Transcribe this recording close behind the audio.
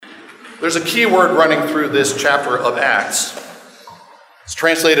There's a key word running through this chapter of Acts. It's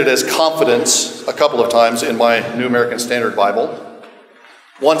translated as confidence a couple of times in my New American Standard Bible.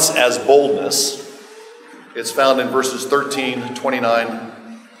 Once as boldness. It's found in verses 13, 29,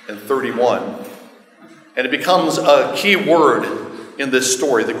 and 31. And it becomes a key word in this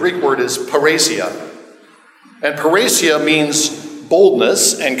story. The Greek word is parrhesia. And parrhesia means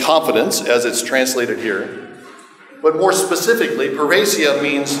boldness and confidence, as it's translated here. But more specifically, parrhesia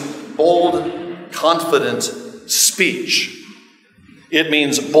means bold, confident speech. It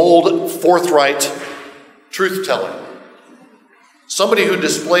means bold, forthright truth-telling. Somebody who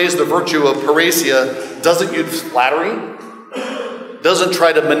displays the virtue of parrhesia doesn't use flattery, doesn't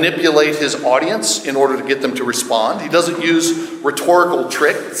try to manipulate his audience in order to get them to respond. He doesn't use rhetorical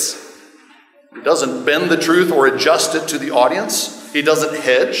tricks. He doesn't bend the truth or adjust it to the audience. He doesn't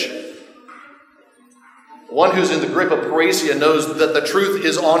hedge. One who's in the grip of parrhesia knows that the truth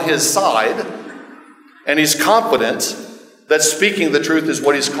is on his side, and he's confident that speaking the truth is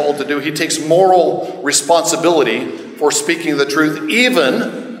what he's called to do. He takes moral responsibility for speaking the truth,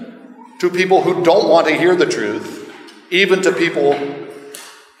 even to people who don't want to hear the truth, even to people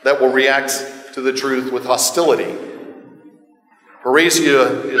that will react to the truth with hostility.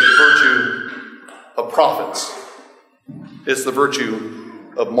 Parrhesia is the virtue of prophets. It's the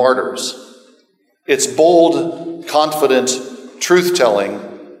virtue of martyrs. It's bold, confident truth-telling,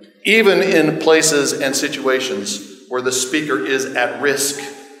 even in places and situations where the speaker is at risk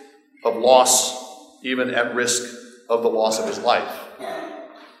of loss, even at risk of the loss of his life.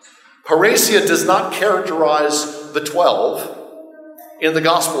 Parrhesia does not characterize the 12 in the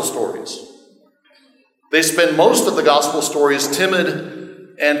gospel stories. They spend most of the gospel stories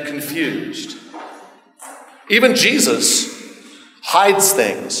timid and confused. Even Jesus hides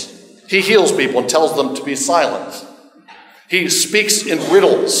things. He heals people and tells them to be silent. He speaks in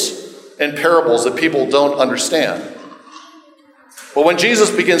riddles and parables that people don't understand. But when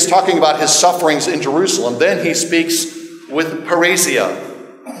Jesus begins talking about his sufferings in Jerusalem, then he speaks with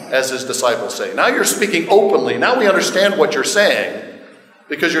parrhesia, as his disciples say. Now you're speaking openly. Now we understand what you're saying,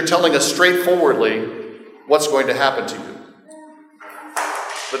 because you're telling us straightforwardly what's going to happen to you.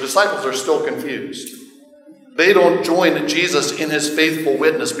 The disciples are still confused. They don't join Jesus in his faithful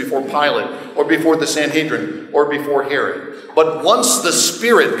witness before Pilate, or before the Sanhedrin, or before Herod. But once the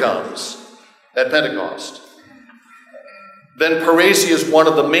Spirit comes at Pentecost, then parrhesia is one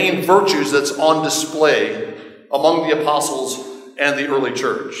of the main virtues that's on display among the apostles and the early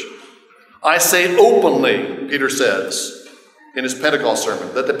church. I say openly, Peter says in his Pentecost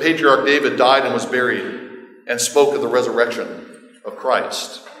sermon, that the patriarch David died and was buried and spoke of the resurrection of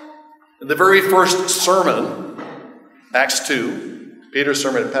Christ. In the very first sermon, Acts 2, Peter's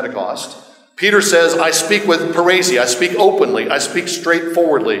sermon at Pentecost, Peter says, I speak with parrhesia, I speak openly, I speak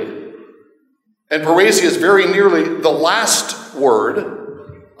straightforwardly. And parrhesia is very nearly the last word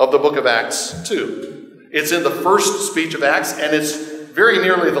of the book of Acts 2. It's in the first speech of Acts, and it's very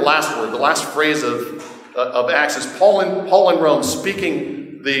nearly the last word, the last phrase of Acts is Paul in Rome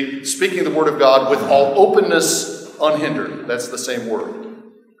speaking the word of God with all openness unhindered. That's the same word.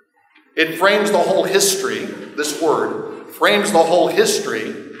 It frames the whole history, this word frames the whole history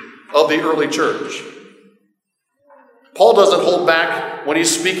of the early church. Paul doesn't hold back when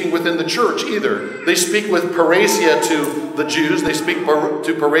he's speaking within the church either. They speak with parrhesia to the Jews, they speak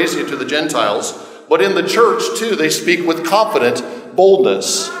to parrhesia to the Gentiles, but in the church too, they speak with confident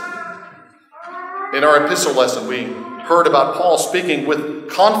boldness. In our epistle lesson, we heard about Paul speaking with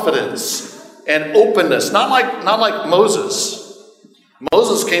confidence and openness, not like Moses.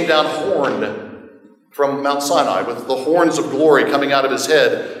 Moses came down horned from Mount Sinai with the horns of glory coming out of his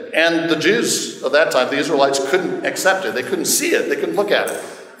head. And the Jews of that time, the Israelites, couldn't accept it. They couldn't see it. They couldn't look at it.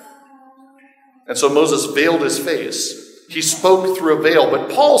 And so Moses veiled his face. He spoke through a veil. But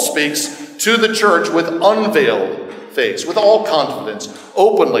Paul speaks to the church with unveiled face, with all confidence,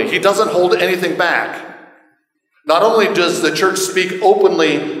 openly. He doesn't hold anything back. Not only does the church speak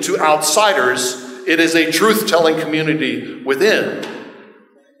openly to outsiders, it is a truth-telling community within,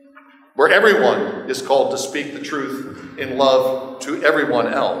 where everyone is called to speak the truth in love to everyone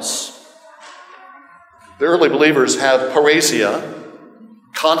else. The early believers have parrhesia,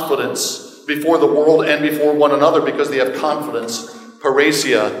 confidence before the world and before one another, because they have confidence,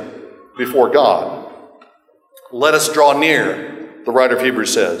 parrhesia, before God. Let us draw near, the writer of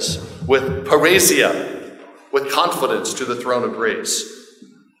Hebrews says, with parrhesia, with confidence to the throne of grace.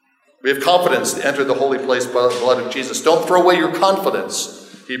 We have confidence to enter the holy place by the blood of Jesus. Don't throw away your confidence,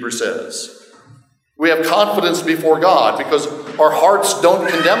 Hebrews says. We have confidence before God because our hearts don't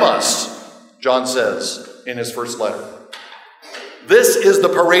condemn us, John says in his first letter. This is the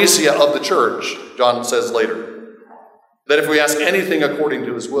parousia of the church, John says later. That if we ask anything according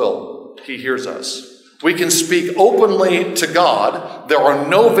to his will, he hears us. We can speak openly to God. There are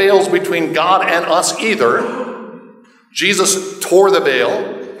no veils between God and us either. Jesus tore the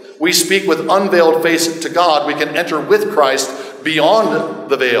veil. We speak with unveiled face to God. We can enter with Christ beyond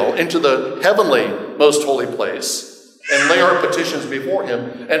the veil into the heavenly most holy place and lay our petitions before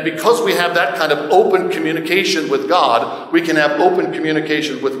him. And because we have that kind of open communication with God, we can have open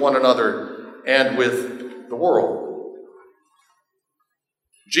communication with one another and with the world.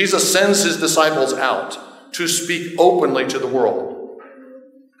 Jesus sends his disciples out to speak openly to the world.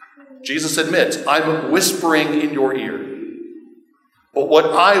 Jesus admits, I'm whispering in your ear. But what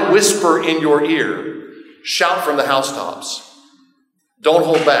I whisper in your ear, shout from the housetops. Don't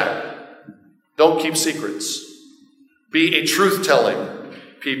hold back. Don't keep secrets. Be a truth-telling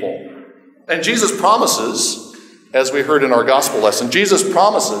people. And Jesus promises, as we heard in our gospel lesson, Jesus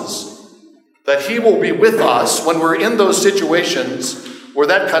promises that he will be with us when we're in those situations where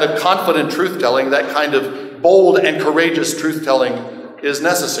that kind of confident truth-telling, that kind of bold and courageous truth-telling is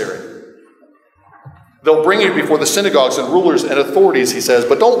necessary. They'll bring you before the synagogues and rulers and authorities, he says,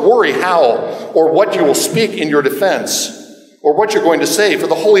 but don't worry how or what you will speak in your defense or what you're going to say, for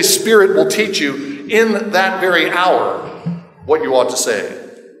the Holy Spirit will teach you in that very hour what you ought to say.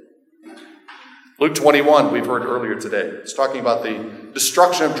 Luke 21, we've heard earlier today. It's talking about the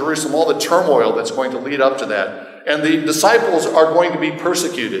destruction of Jerusalem, all the turmoil that's going to lead up to that. And the disciples are going to be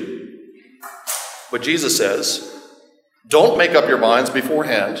persecuted. But Jesus says, don't make up your minds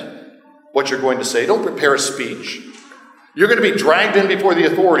beforehand what you're going to say. Don't prepare a speech. You're going to be dragged in before the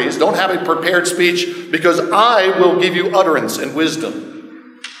authorities. Don't have a prepared speech, because I will give you utterance and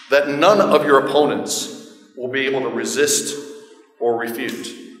wisdom that none of your opponents will be able to resist or refute.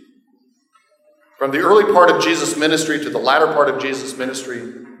 From the early part of Jesus' ministry to the latter part of Jesus'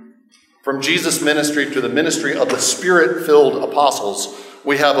 ministry, from Jesus' ministry to the ministry of the Spirit-filled apostles,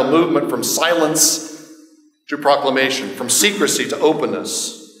 we have a movement from silence to proclamation, from secrecy to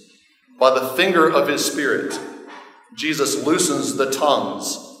openness. By the finger of his Spirit, Jesus loosens the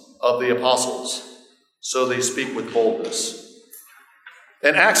tongues of the apostles, so they speak with boldness.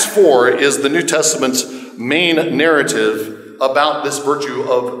 And Acts 4 is the New Testament's main narrative about this virtue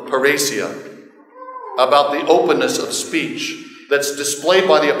of parousia, about the openness of speech that's displayed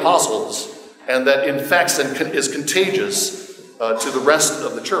by the apostles and that infects and is contagious to the rest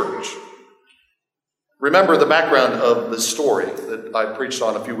of the church. Remember the background of this story that I preached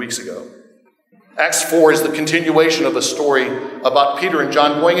on a few weeks ago. Acts 4 is the continuation of a story about Peter and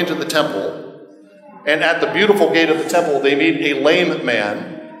John going into the temple, and at the beautiful gate of the temple they meet a lame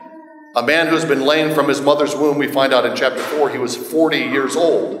man, a man who's been lame from his mother's womb. We find out in chapter 4 he was 40 years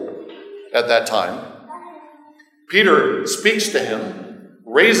old at that time. Peter speaks to him,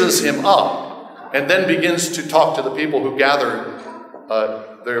 raises him up, and then begins to talk to the people who gather.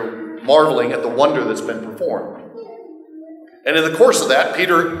 They're marveling at the wonder that's been performed. And in the course of that,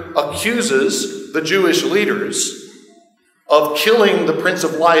 Peter accuses the Jewish leaders of killing the Prince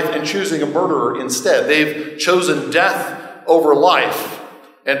of Life and choosing a murderer instead. They've chosen death over life,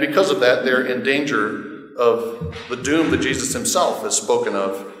 and because of that, they're in danger of the doom that Jesus himself has spoken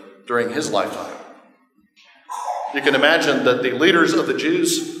of during his lifetime. You can imagine that the leaders of the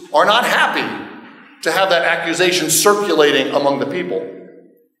Jews are not happy to have that accusation circulating among the people.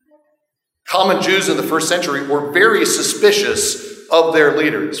 Common Jews in the first century were very suspicious of their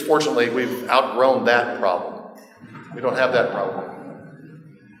leaders. Fortunately, we've outgrown that problem. We don't have that problem.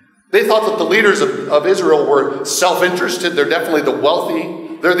 They thought that the leaders of Israel were self-interested. They're definitely the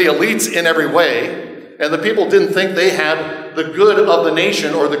wealthy. They're the elites in every way. And the people didn't think they had the good of the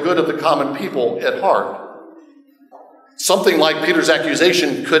nation or the good of the common people at heart. Something like Peter's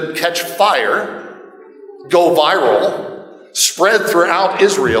accusation could catch fire, go viral, spread throughout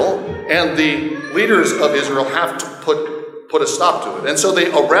Israel, and the leaders of Israel have to put a stop to it. And so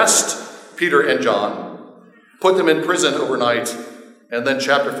they arrest Peter and John, put them in prison overnight, and then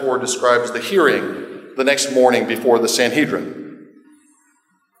chapter 4 describes the hearing the next morning before the Sanhedrin.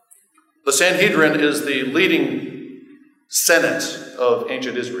 The Sanhedrin is the leading senate of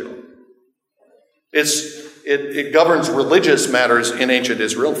ancient Israel. It governs religious matters in ancient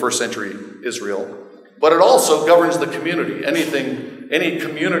Israel, first century Israel, but it also governs the community. Any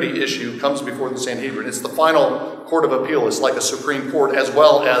community issue comes before the Sanhedrin. It's the final court of appeal. It's like a Supreme Court as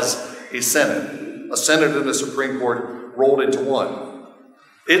well as a Senate. A Senate and a Supreme Court rolled into one.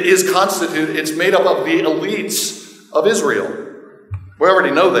 It is constituted, it's made up of the elites of Israel. We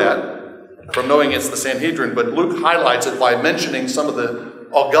already know that from knowing it's the Sanhedrin, but Luke highlights it by mentioning some of the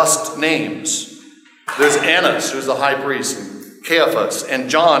august names. There's Annas, who's the high priest, and Caiaphas and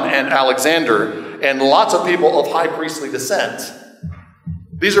John and Alexander and lots of people of high priestly descent.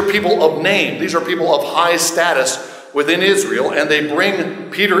 These are people of name. These are people of high status within Israel, and they bring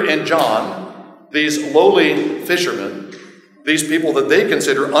Peter and John, these lowly fishermen, these people that they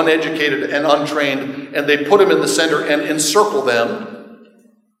consider uneducated and untrained, and they put them in the center and encircle them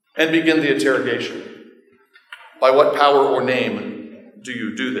and begin the interrogation. By what power or name do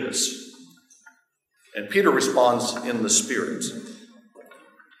you do this? And Peter responds in the Spirit.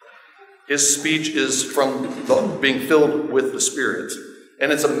 His speech is from being filled with the Spirit.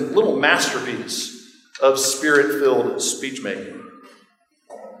 And it's a little masterpiece of Spirit-filled speech-making.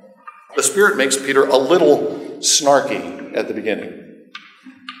 The Spirit makes Peter a little snarky at the beginning.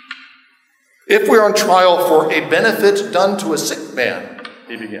 If we're on trial for a benefit done to a sick man,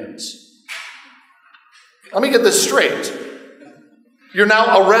 he begins. Let me get this straight. You're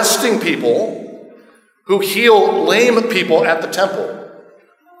now arresting people who heal lame people at the temple.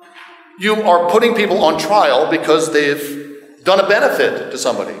 You are putting people on trial because they've done a benefit to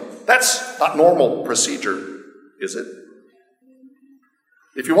somebody. That's not normal procedure, is it?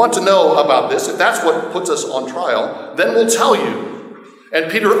 If you want to know about this, if that's what puts us on trial, then we'll tell you. And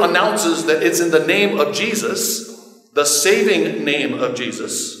Peter announces that it's in the name of Jesus, the saving name of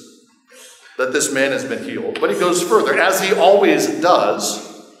Jesus, that this man has been healed. But he goes further, as he always does,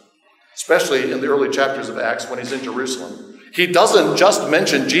 especially in the early chapters of Acts when he's in Jerusalem. He doesn't just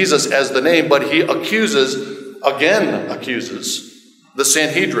mention Jesus as the name, but he accuses the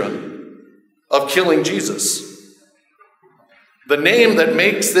Sanhedrin of killing Jesus. The name that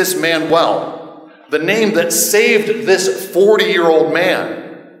makes this man well, the name that saved this 40-year-old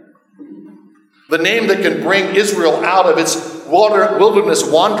man, the name that can bring Israel out of its wilderness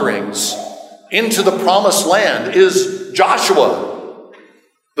wanderings into the promised land is Joshua,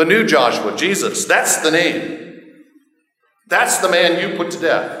 the new Joshua, Jesus. That's the name. That's the man you put to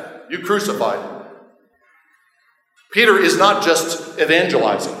death. You crucified him. Peter is not just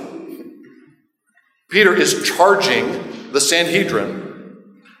evangelizing. Peter is charging the Sanhedrin,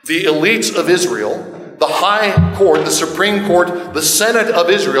 the elites of Israel, the high court, the Supreme Court, the Senate of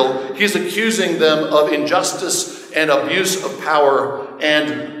Israel. He's accusing them of injustice and abuse of power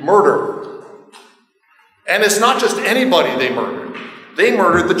and murder. And it's not just anybody they murdered. They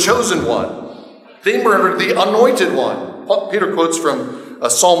murdered the chosen one. They murdered the anointed one. Peter quotes from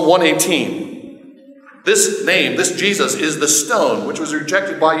Psalm 118. This name, this Jesus, is the stone which was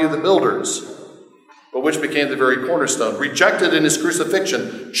rejected by you, the builders, but which became the very cornerstone. Rejected in his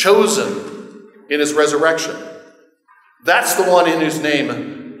crucifixion, chosen in his resurrection. That's the one in whose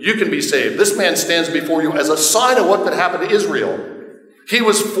name you can be saved. This man stands before you as a sign of what could happen to Israel. He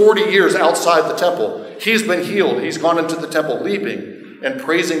was 40 years outside the temple. He's been healed. He's gone into the temple leaping and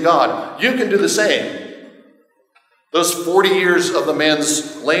praising God. You can do the same. Those 40 years of the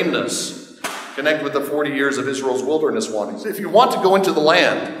man's lameness connect with the 40 years of Israel's wilderness wanderings. If you want to go into the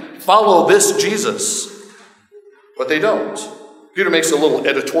land, follow this Jesus. But they don't. Peter makes a little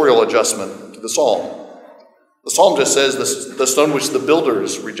editorial adjustment to the psalm. The psalm just says the stone which the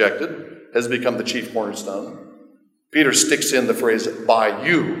builders rejected has become the chief cornerstone. Peter sticks in the phrase, by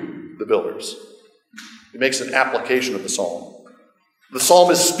you, the builders. He makes an application of the psalm. The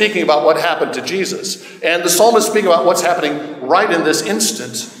psalm is speaking about what happened to Jesus. And the psalm is speaking about what's happening right in this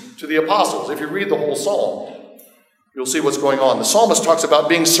instant to the apostles. If you read the whole psalm, you'll see what's going on. The psalmist talks about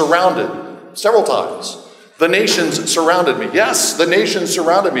being surrounded several times. The nations surrounded me. Yes, the nations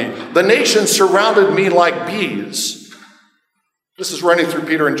surrounded me. The nations surrounded me like bees. This is running through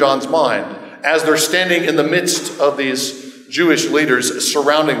Peter and John's mind as they're standing in the midst of these Jewish leaders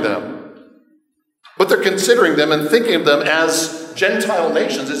surrounding them. But they're considering them and thinking of them as Gentile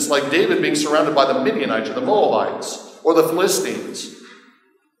nations. It's like David being surrounded by the Midianites or the Moabites or the Philistines.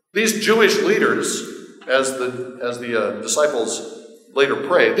 These Jewish leaders, as the disciples later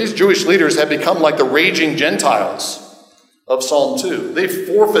pray, these Jewish leaders have become like the raging Gentiles of Psalm 2. They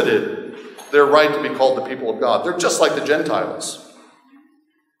forfeited their right to be called the people of God. They're just like the Gentiles.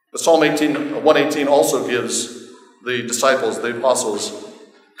 But Psalm 118 also gives the disciples, the apostles,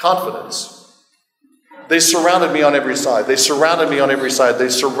 confidence. They surrounded me on every side. They surrounded me on every side. They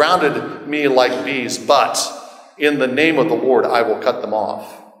surrounded me like bees. But in the name of the Lord, I will cut them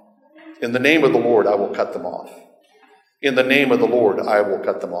off. In the name of the Lord, I will cut them off. In the name of the Lord, I will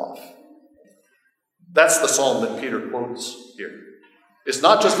cut them off. That's the psalm that Peter quotes here. It's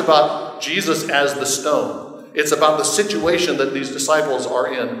not just about Jesus as the stone. It's about the situation that these disciples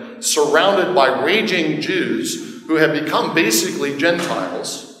are in, surrounded by raging Jews who have become basically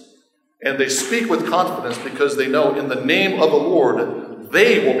Gentiles. And they speak with confidence because they know in the name of the Lord,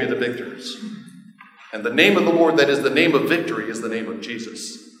 they will be the victors. And the name of the Lord, that is the name of victory, is the name of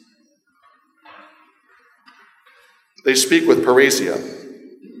Jesus. They speak with parrhesia.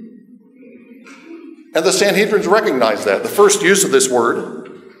 And the Sanhedrins recognize that. The first use of this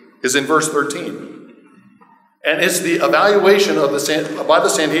word is in verse 13. And it's the evaluation of by the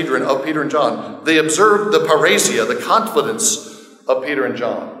Sanhedrin of Peter and John. They observed the parrhesia, the confidence of Peter and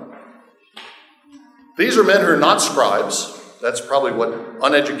John. These are men who are not scribes. That's probably what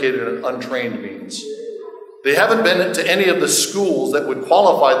uneducated and untrained means. They haven't been to any of the schools that would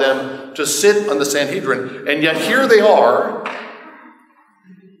qualify them to sit on the Sanhedrin. And yet here they are,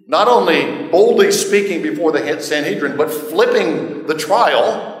 not only boldly speaking before the Sanhedrin, but flipping the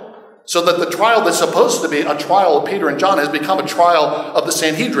trial so that the trial that's supposed to be a trial of Peter and John has become a trial of the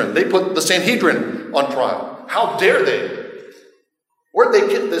Sanhedrin. They put the Sanhedrin on trial. How dare they? Where'd they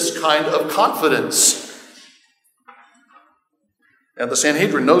get this kind of confidence? And the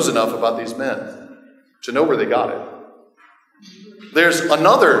Sanhedrin knows enough about these men to know where they got it. There's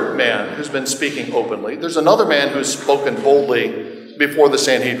another man who's been speaking openly. There's another man who's spoken boldly before the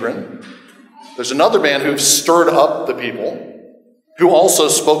Sanhedrin. There's another man who's stirred up the people, who also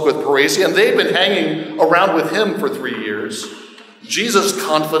spoke with parrhesia, and they've been hanging around with him for 3 years. Jesus'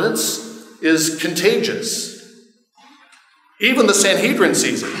 confidence is contagious. Even the Sanhedrin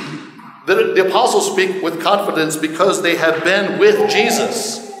sees it. The apostles speak with confidence because they have been with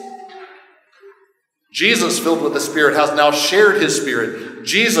Jesus. Jesus, filled with the Spirit, has now shared his Spirit.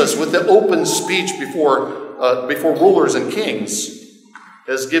 Jesus, with the open speech before rulers and kings,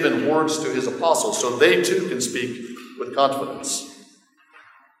 has given words to his apostles, so they too can speak with confidence.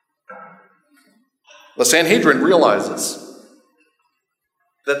 The Sanhedrin realizes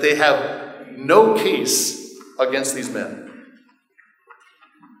that they have no case against these men.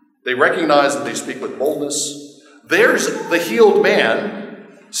 They recognize that they speak with boldness. There's the healed man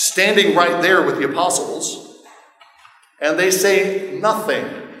standing right there with the apostles, and they say nothing.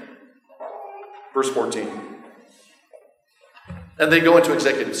 Verse 14. And they go into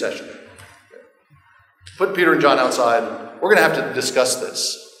executive session. Put Peter and John outside. We're going to have to discuss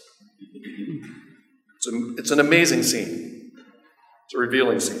this. It's an amazing scene. It's a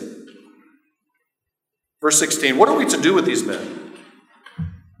revealing scene. Verse 16. What are we to do with these men?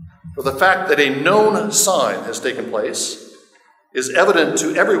 For the fact that a known sign has taken place is evident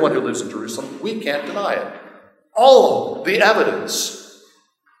to everyone who lives in Jerusalem. We can't deny it. All the evidence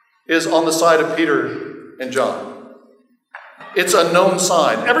is on the side of Peter and John. It's a known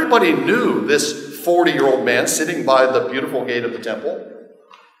sign. Everybody knew this 40-year-old man sitting by the beautiful gate of the temple.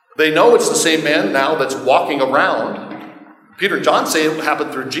 They know it's the same man now that's walking around. Peter and John say it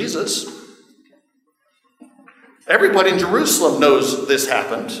happened through Jesus. Everybody in Jerusalem knows this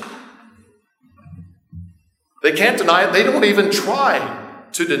happened. They can't deny it. They don't even try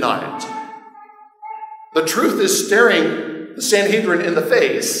to deny it. The truth is staring the Sanhedrin in the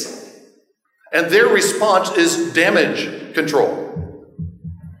face, and their response is damage control.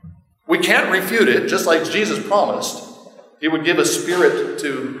 We can't refute it, just like Jesus promised. He would give a spirit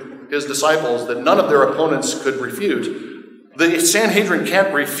to his disciples that none of their opponents could refute. The Sanhedrin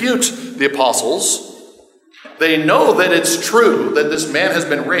can't refute the apostles. They know that it's true that this man has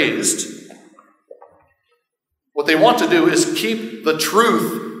been raised. What they want to do is keep the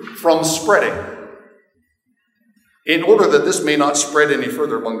truth from spreading. In order that this may not spread any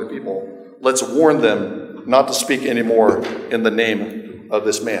further among the people, let's warn them not to speak anymore in the name of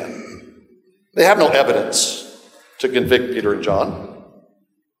this man. They have no evidence to convict Peter and John.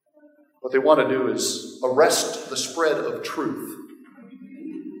 What they want to do is arrest the spread of truth.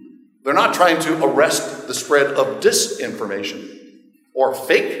 They're not trying to arrest the spread of disinformation or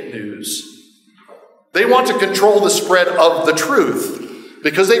fake news. They want to control the spread of the truth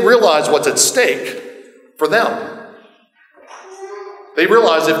because they realize what's at stake for them. They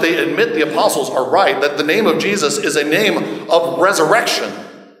realize if they admit the apostles are right, that the name of Jesus is a name of resurrection,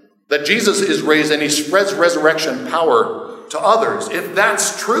 that Jesus is raised and he spreads resurrection power to others. If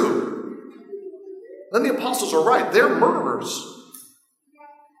that's true, then the apostles are right. They're murderers.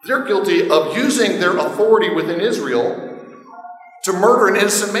 They're guilty of using their authority within Israel to murder an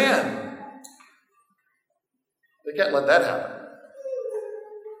innocent man. They can't let that happen.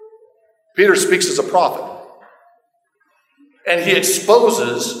 Peter speaks as a prophet, and he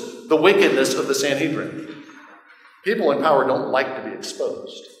exposes the wickedness of the Sanhedrin. People in power don't like to be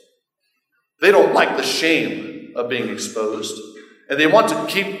exposed. They don't like the shame of being exposed, and they want to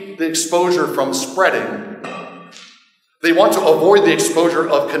keep the exposure from spreading. They want to avoid the exposure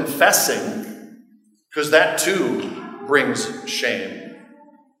of confessing, because that too brings shame.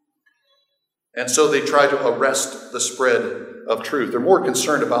 And so they try to arrest the spread of truth. They're more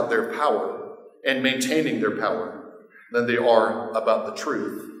concerned about their power and maintaining their power than they are about the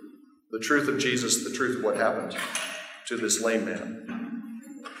truth of Jesus, the truth of what happened to this lame man.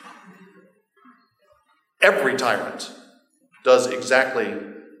 Every tyrant does exactly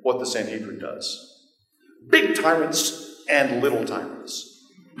what the Sanhedrin does. Big tyrants and little tyrants.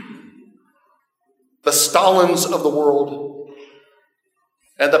 The Stalins of the world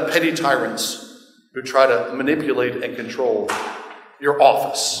and the petty tyrants who try to manipulate and control your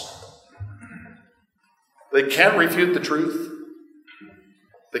office. They can't refute the truth.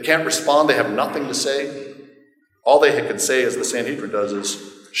 They can't respond. They have nothing to say. All they can say, as the Sanhedrin does,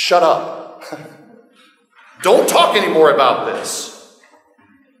 is, shut up. Don't talk anymore about this.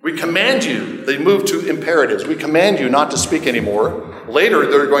 We command you. They move to imperatives. We command you not to speak anymore. Later,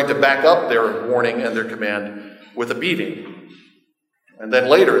 they're going to back up their warning and their command with a beating. And then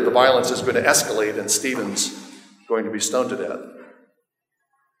later, the violence is going to escalate and Stephen's going to be stoned to death.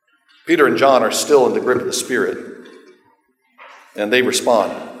 Peter and John are still in the grip of the Spirit. And they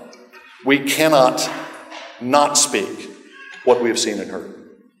respond, we cannot not speak what we have seen and heard.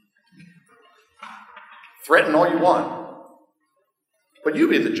 Threaten all you want, but you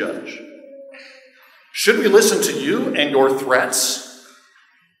be the judge. Should we listen to you and your threats,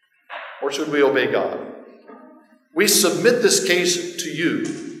 or should we obey God? We submit this case to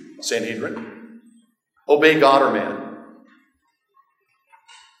you, Sanhedrin. Obey God or man.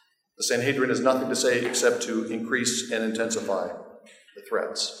 The Sanhedrin has nothing to say except to increase and intensify the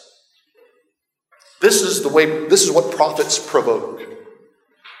threats. This is what prophets provoke.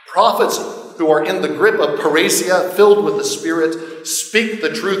 Prophets who are in the grip of parousia, filled with the Spirit, speak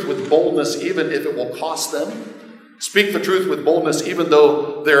the truth with boldness even if it will cost them. Speak the truth with boldness even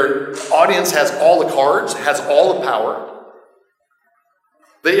though their audience has all the cards, has all the power.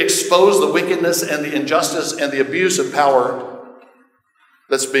 They expose the wickedness and the injustice and the abuse of power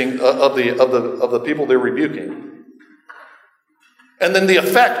that's being of the people they're rebuking. And then the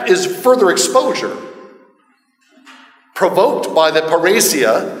effect is further exposure, provoked by the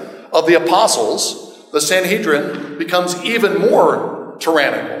parousia of the apostles. The Sanhedrin becomes even more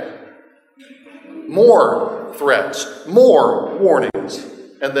tyrannical, more threats, more warnings,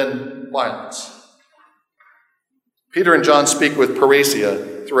 and then violence. Peter and John speak with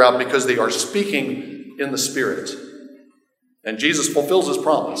parousia throughout because they are speaking in the Spirit. And Jesus fulfills his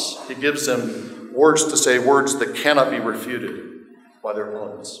promise. He gives them words to say, words that cannot be refuted by their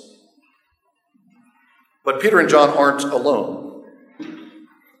opponents. But Peter and John aren't alone.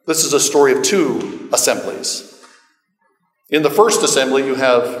 This is a story of two assemblies. In the first assembly, you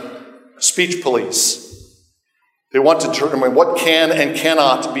have speech police. They want to determine what can and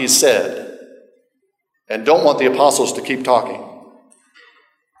cannot be said and don't want the apostles to keep talking.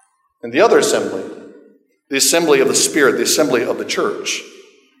 In the other assembly, the assembly of the Spirit, the assembly of the church,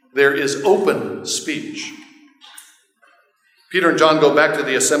 there is open speech. Peter and John go back to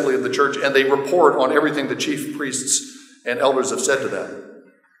the assembly of the church and they report on everything the chief priests and elders have said to them.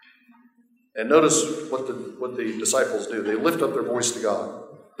 And notice what the disciples do. They lift up their voice to God.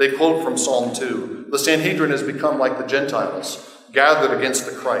 They quote from Psalm 2. The Sanhedrin has become like the Gentiles, gathered against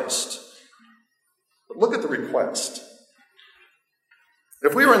the Christ. But look at the request.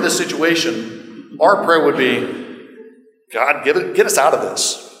 If we were in this situation, our prayer would be, God, get us out of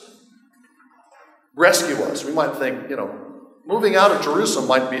this. Rescue us. We might think, moving out of Jerusalem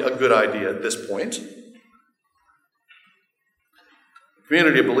might be a good idea at this point. The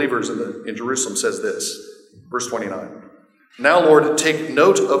community of believers in Jerusalem says this, verse 29. Now, Lord, take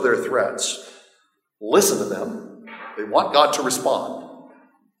note of their threats. Listen to them. They want God to respond.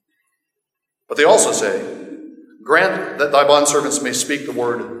 But they also say, grant that thy bondservants may speak the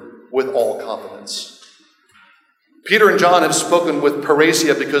word with all confidence. Peter and John have spoken with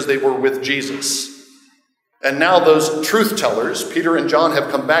parousia because they were with Jesus. And now those truth tellers, Peter and John,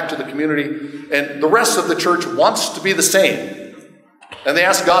 have come back to the community, and the rest of the church wants to be the same. And they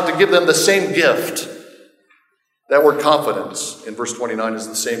ask God to give them the same gift. That word confidence in verse 29 is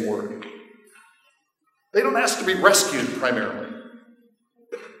the same word. They don't ask to be rescued primarily.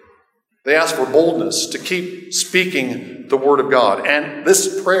 They ask for boldness to keep speaking the word of God. And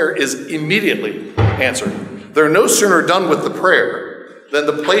this prayer is immediately answered. They're no sooner done with the prayer than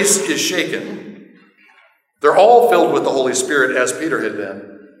the place is shaken. They're all filled with the Holy Spirit as Peter had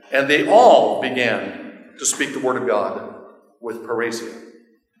been. And they all began to speak the word of God with parousia.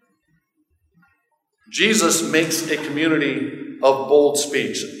 Jesus makes a community of bold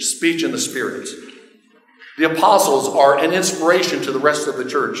speech in the Spirit. The apostles are an inspiration to the rest of the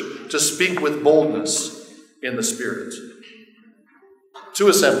church to speak with boldness in the Spirit. Two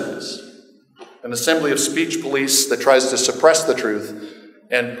assemblies. An assembly of speech police that tries to suppress the truth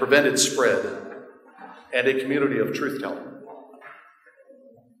and prevent its spread. and a community of truth-telling.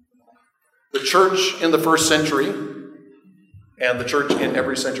 The church in the first century and the church in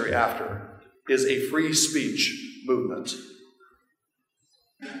every century after is a free speech movement.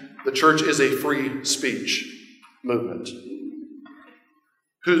 The church is a free speech movement.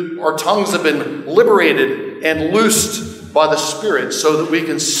 Our tongues have been liberated and loosed by the Spirit so that we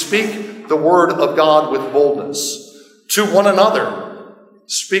can speak the word of God with boldness to one another.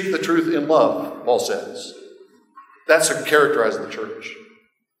 Speak the truth in love, Paul says. That's what characterizes the church.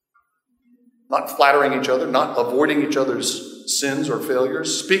 Not flattering each other, not avoiding each other's sins or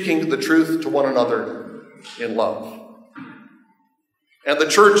failures, speaking the truth to one another in love. And the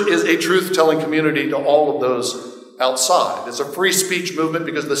church is a truth-telling community to all of those outside. It's a free speech movement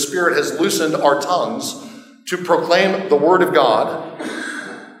because the Spirit has loosened our tongues to proclaim the Word of God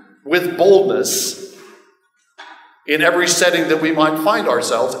with boldness in every setting that we might find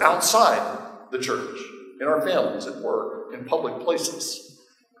ourselves outside the church, in our families, at work, in public places.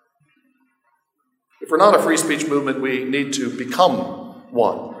 If we're not a free speech movement, we need to become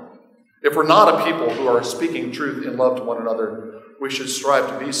one. If we're not a people who are speaking truth in love to one another, we should strive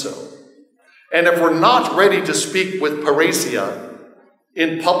to be so. And if we're not ready to speak with parrhesia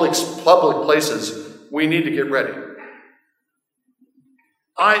in public places, we need to get ready.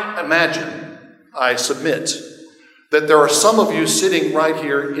 I submit, that there are some of you sitting right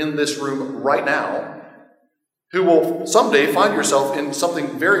here in this room right now who will someday find yourself in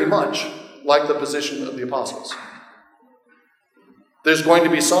something very much like the position of the apostles. There's going to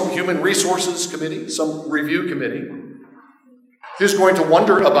be some human resources committee, some review committee, who's going to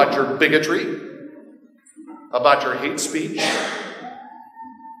wonder about your bigotry, about your hate speech,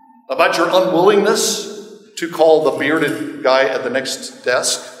 about your unwillingness to call the bearded guy at the next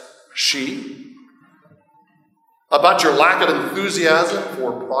desk she, about your lack of enthusiasm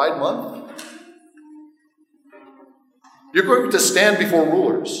for Pride Month. You're going to stand before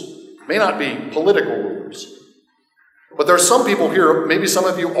rulers. It may not be political rulers, but there are some people here, maybe some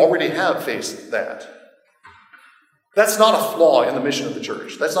of you already have faced that. That's not a flaw in the mission of the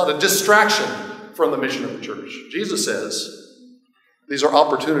church. That's not a distraction from the mission of the church. Jesus says these are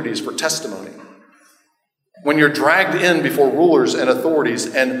opportunities for testimony. When you're dragged in before rulers and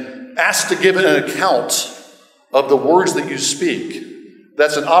authorities and asked to give an account of the words that you speak,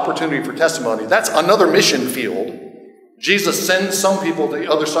 that's an opportunity for testimony. That's another mission field. Jesus sends some people to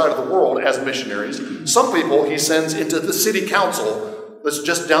the other side of the world as missionaries. Some people he sends into the city council that's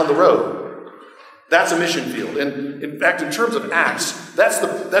just down the road. That's a mission field. And in fact, in terms of Acts, that's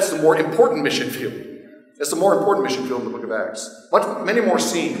the more important mission field. That's the more important mission field in the book of Acts. Many more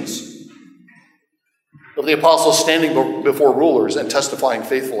scenes of the apostles standing before rulers and testifying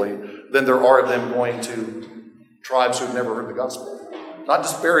faithfully than there are of them going to tribes who've never heard the gospel. Not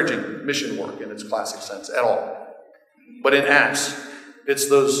disparaging mission work in its classic sense at all. But in Acts, it's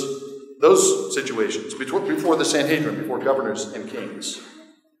those situations before the Sanhedrin, before governors and kings.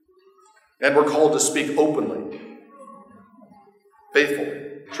 And we're called to speak openly,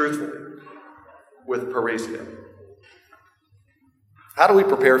 faithfully, truthfully, with parrhesia. How do we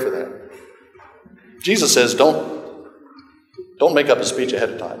prepare for that? Jesus says, don't make up a speech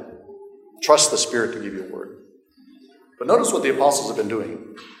ahead of time. Trust the Spirit to give you a word. But notice what the apostles have been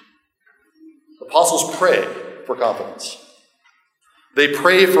doing. Apostles pray for confidence. They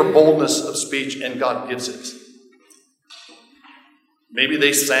pray for boldness of speech, and God gives it. Maybe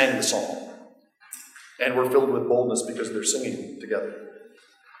they sang the song and were filled with boldness because they're singing together.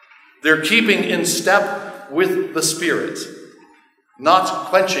 They're keeping in step with the Spirit, not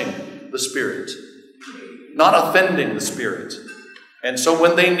quenching the Spirit, not offending the Spirit. And so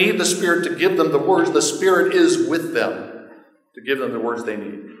when they need the Spirit to give them the words, the Spirit is with them to give them the words they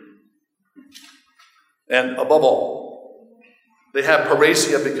need. And above all, they have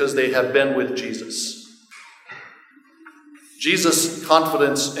parrhesia because they have been with Jesus. Jesus'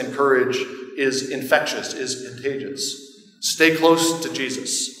 confidence and courage is infectious, is contagious. Stay close to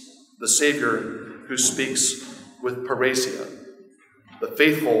Jesus, the Savior who speaks with parrhesia, the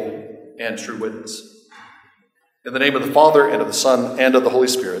faithful and true witness. In the name of the Father, and of the Son, and of the Holy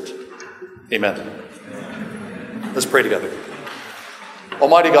Spirit. Amen. Let's pray together.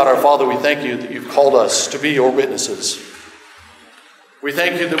 Almighty God, our Father, we thank you that you've called us to be your witnesses. We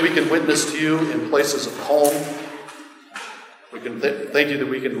thank you that we can witness to you in places of calm. We can thank you that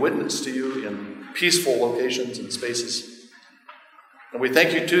we can witness to you in peaceful locations and spaces. And we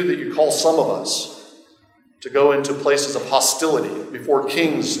thank you, too, that you call some of us to go into places of hostility before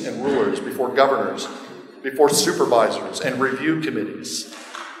kings and rulers, before governors, before supervisors and review committees.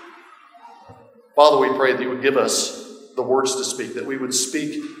 Father, we pray that you would give us the words to speak, that we would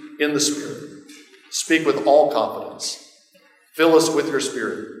speak in the Spirit, Speak with all confidence. Fill us with your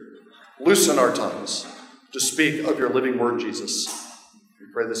Spirit. Loosen our tongues to speak of your living word, Jesus. We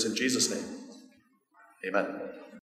pray this in Jesus' name. Amen.